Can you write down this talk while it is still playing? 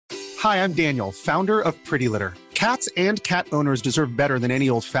Hi, I'm Daniel, founder of Pretty Litter. Cats and cat owners deserve better than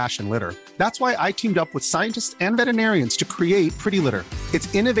any old-fashioned litter. That's why I teamed up with scientists and veterinarians to create Pretty Litter. Its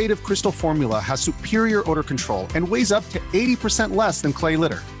innovative crystal formula has superior odor control and weighs up to 80% less than clay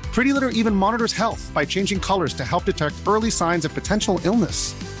litter. Pretty Litter even monitors health by changing colors to help detect early signs of potential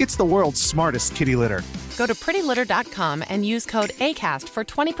illness. It's the world's smartest kitty litter. Go to prettylitter.com and use code ACAST for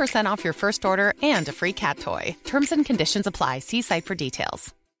 20% off your first order and a free cat toy. Terms and conditions apply. See site for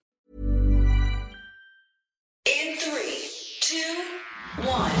details. In 3, 2,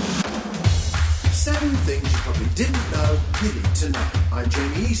 1. 7 things you probably didn't know you need to know. I'm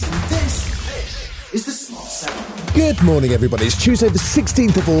Jamie East, and this is the Smart 7. Good morning, everybody. It's Tuesday the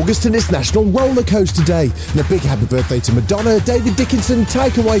 16th of August and it's National Roller Coaster Day. And a big happy birthday to Madonna, David Dickinson,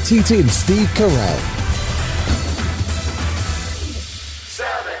 Taika Waititi and Steve Carell.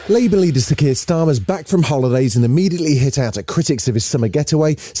 Labour leader Sir Keir Starmer's back from holidays and immediately hit out at critics of his summer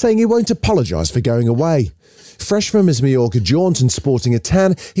getaway, saying he won't apologise for going away. Fresh from his Mallorca jaunt and sporting a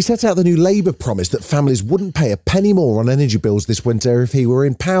tan, he set out the new Labour promise that families wouldn't pay a penny more on energy bills this winter if he were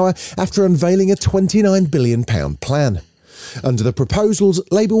in power, after unveiling a £29 billion plan. Under the proposals,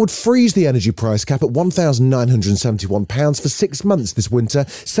 Labour would freeze the energy price cap at £1,971 for 6 months this winter,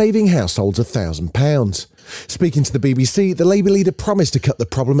 saving households £1,000. Speaking to the BBC, the Labour leader promised to cut the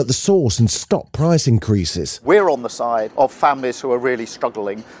problem at the source and stop price increases. We're on the side of families who are really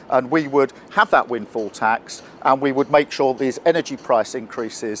struggling, and we would have that windfall tax and we would make sure these energy price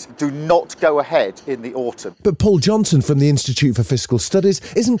increases do not go ahead in the autumn. But Paul Johnson from the Institute for Fiscal Studies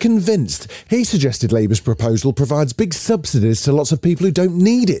isn't convinced. He suggested Labour's proposal provides big subsidies to lots of people who don't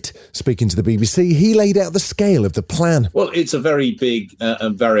need it. Speaking to the BBC, he laid out the scale of the plan. Well, it's a very big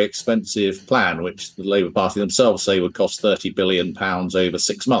and very expensive plan, which the Labour Party themselves say would cost £30 billion over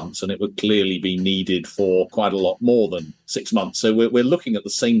 6 months, and it would clearly be needed for quite a lot more than 6 months. So we're looking at the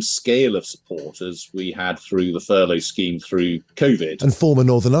same scale of support as we had through the furlough scheme through COVID. And former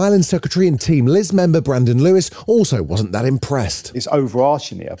Northern Ireland Secretary and Team Liz member Brandon Lewis also wasn't that impressed. It's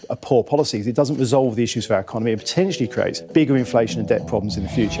overarchingly a poor policy. It doesn't resolve the issues of our economy. It potentially creates bigger inflation and debt problems in the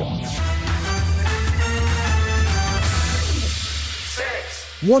future.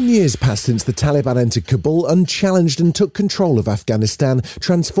 1 year's passed since the Taliban entered Kabul unchallenged and took control of Afghanistan,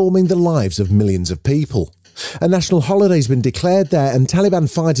 transforming the lives of millions of people. A national holiday's been declared there and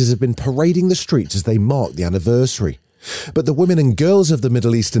Taliban fighters have been parading the streets as they mark the anniversary. But the women and girls of the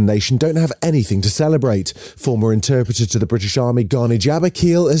Middle Eastern nation don't have anything to celebrate. Former interpreter to the British Army Ghani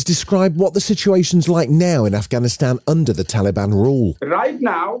Jabakil has described what the situation's like now in Afghanistan under the Taliban rule. Right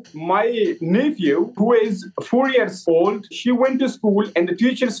now, my nephew, who is 4 years old, she went to school and the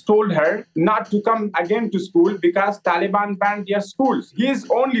teachers told her not to come again to school because Taliban banned their schools. He is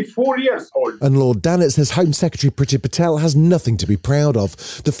only 4 years old. And Lord Dannatt says Home Secretary Priti Patel has nothing to be proud of.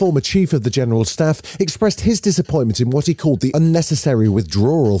 The former chief of the General Staff expressed his disappointment in what he called the unnecessary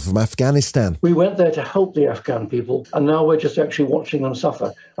withdrawal from Afghanistan. We went there to help the Afghan people, and now we're just actually watching them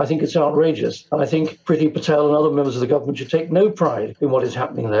suffer. I think it's outrageous, and I think Priti Patel and other members of the government should take no pride in what is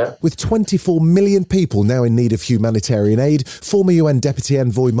happening there. With 24 million people now in need of humanitarian aid, former UN Deputy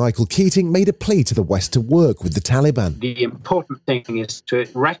Envoy Michael Keating made a plea to the West to work with the Taliban. The important thing is to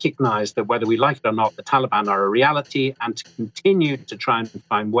recognise that whether we like it or not, the Taliban are a reality, and to continue to try and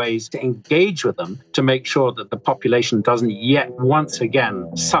find ways to engage with them to make sure that the population doesn't yet once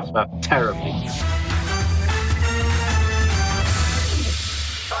again suffer terribly.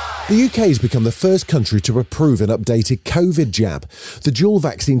 The UK has become the first country to approve an updated COVID jab. The dual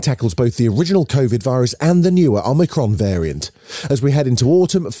vaccine tackles both the original COVID virus and the newer Omicron variant. As we head into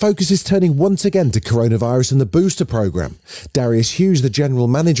autumn, focus is turning once again to coronavirus and the booster programme. Darius Hughes, the general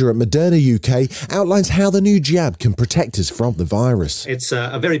manager at Moderna UK, outlines how the new jab can protect us from the virus. It's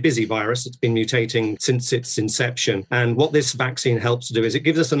a very busy virus. It's been mutating since its inception. And what this vaccine helps to do is it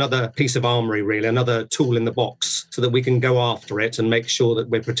gives us another piece of armoury, really, another tool in the box so that we can go after it and make sure that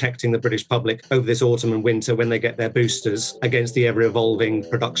we're protecting the British public over this autumn and winter when they get their boosters against the ever-evolving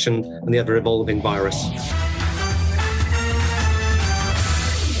production and the ever-evolving virus.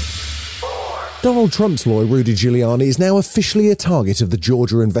 Donald Trump's lawyer, Rudy Giuliani, is now officially a target of the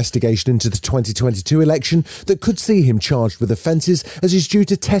Georgia investigation into the 2022 election that could see him charged with offences, as he's due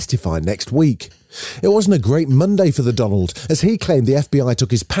to testify next week. It wasn't a great Monday for the Donald, as he claimed the FBI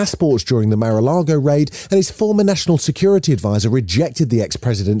took his passports during the Mar-a-Lago raid, and his former national security advisor rejected the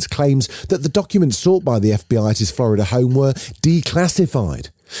ex-president's claims that the documents sought by the FBI at his Florida home were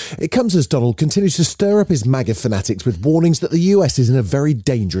declassified. It comes as Donald continues to stir up his MAGA fanatics with warnings that the US is in a very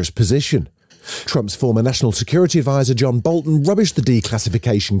dangerous position. Trump's former National Security Advisor John Bolton rubbished the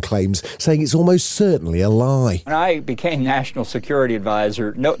declassification claims, saying it's almost certainly a lie. When I became National Security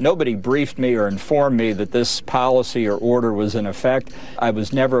Advisor, nobody briefed me or informed me that this policy or order was in effect. I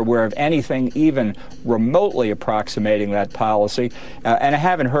was never aware of anything even remotely approximating that policy, and I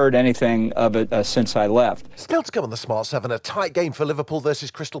haven't heard anything of it since I left. Still to come on the Smart 7, a tight game for Liverpool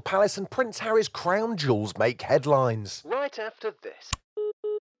versus Crystal Palace, and Prince Harry's crown jewels make headlines. Right after this.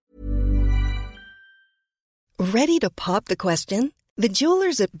 Ready to pop the question? The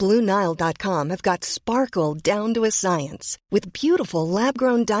jewelers at BlueNile.com have got sparkle down to a science with beautiful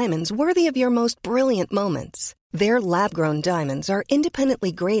lab-grown diamonds worthy of your most brilliant moments. Their lab-grown diamonds are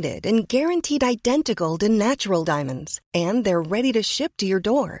independently graded and guaranteed identical to natural diamonds, and they're ready to ship to your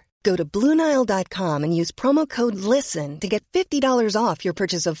door. Go to BlueNile.com and use promo code LISTEN to get $50 off your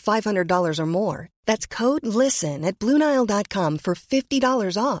purchase of $500 or more. That's code LISTEN at BlueNile.com for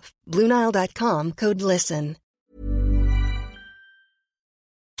 $50 off. BlueNile.com, code LISTEN.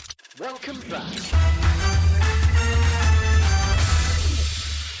 Welcome back.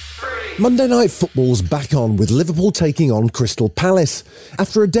 Monday Night Football's back on, with Liverpool taking on Crystal Palace.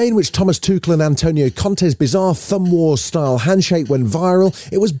 After a day in which Thomas Tuchel and Antonio Conte's bizarre thumb war-style handshake went viral,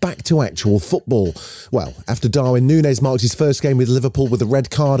 it was back to actual football. Well, after Darwin Núñez marked his first game with Liverpool with a red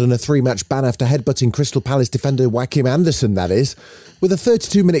card and a 3-match ban after headbutting Crystal Palace defender Joachim Andersen, that is. With a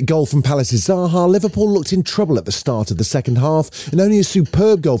 32-minute goal from Palace's Zaha, Liverpool looked in trouble at the start of the second half, and only a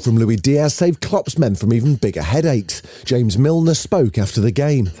superb goal from Luis Diaz saved Klopp's men from even bigger headaches. James Milner spoke after the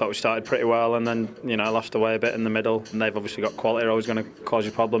game. I thought we started pretty well, and then lost away a bit in the middle, and they've obviously got quality. They're always going to cause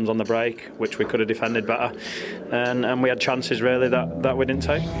you problems on the break, which we could have defended better, and we had chances really that we didn't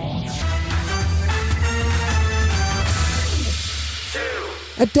take.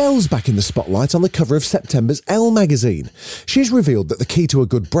 Adele's back in the spotlight on the cover of September's Elle magazine. She's revealed that the key to a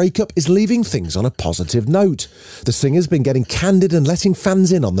good breakup is leaving things on a positive note. The singer's been getting candid and letting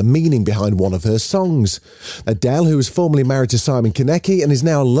fans in on the meaning behind one of her songs. Adele, who was formerly married to Simon Konecki and is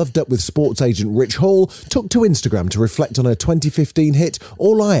now loved up with sports agent Rich Hall, took to Instagram to reflect on her 2015 hit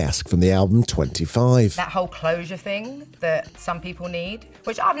All I Ask from the album 25. That whole closure thing that some people need,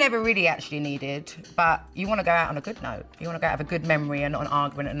 which I've never really actually needed, but you want to go out on a good note. You want to go out have a good memory and not an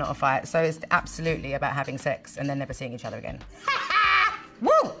argument and not a fight. So it's absolutely about having sex and then never seeing each other again.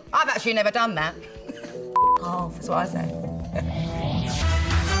 Woo! I've actually never done that. Oh, that's what I say.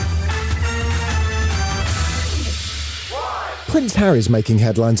 Prince Harry's making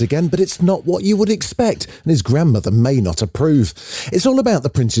headlines again, but it's not what you would expect, and his grandmother may not approve. It's all about the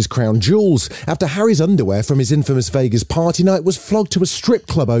prince's crown jewels, after Harry's underwear from his infamous Vegas party night was flogged to a strip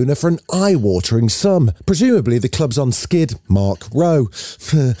club owner for an eye-watering sum. Presumably the club's on skid, Mark Rowe.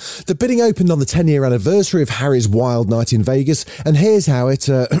 The bidding opened on the 10-year anniversary of Harry's wild night in Vegas, and here's how it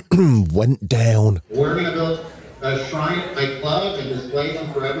went down. We're going to build a shrine at my club and display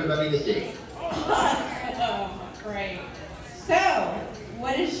them for everybody to see. Oh, great. So,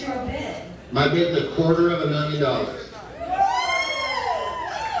 what is your bid? My bid's $250,000.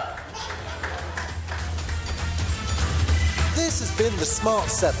 This has been The Smart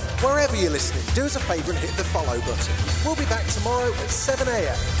 7. Wherever you're listening, do us a favour and hit the follow button. We'll be back tomorrow at 7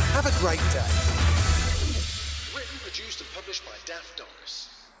 a.m. Have a great day. Written, produced and published by Daft Doris.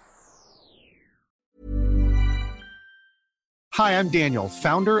 Hi, I'm Daniel,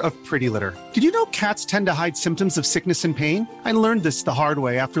 founder of Pretty Litter. Did you know cats tend to hide symptoms of sickness and pain? I learned this the hard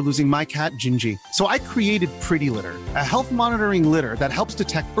way after losing my cat, Gingy. So I created Pretty Litter, a health monitoring litter that helps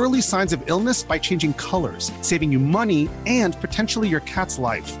detect early signs of illness by changing colors, saving you money and potentially your cat's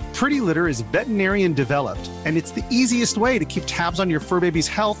life. Pretty Litter is veterinarian developed, and it's the easiest way to keep tabs on your fur baby's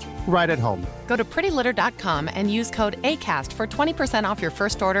health right at home. Go to prettylitter.com and use code ACAST for 20% off your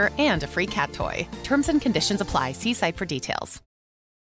first order and a free cat toy. Terms and conditions apply. See site for details.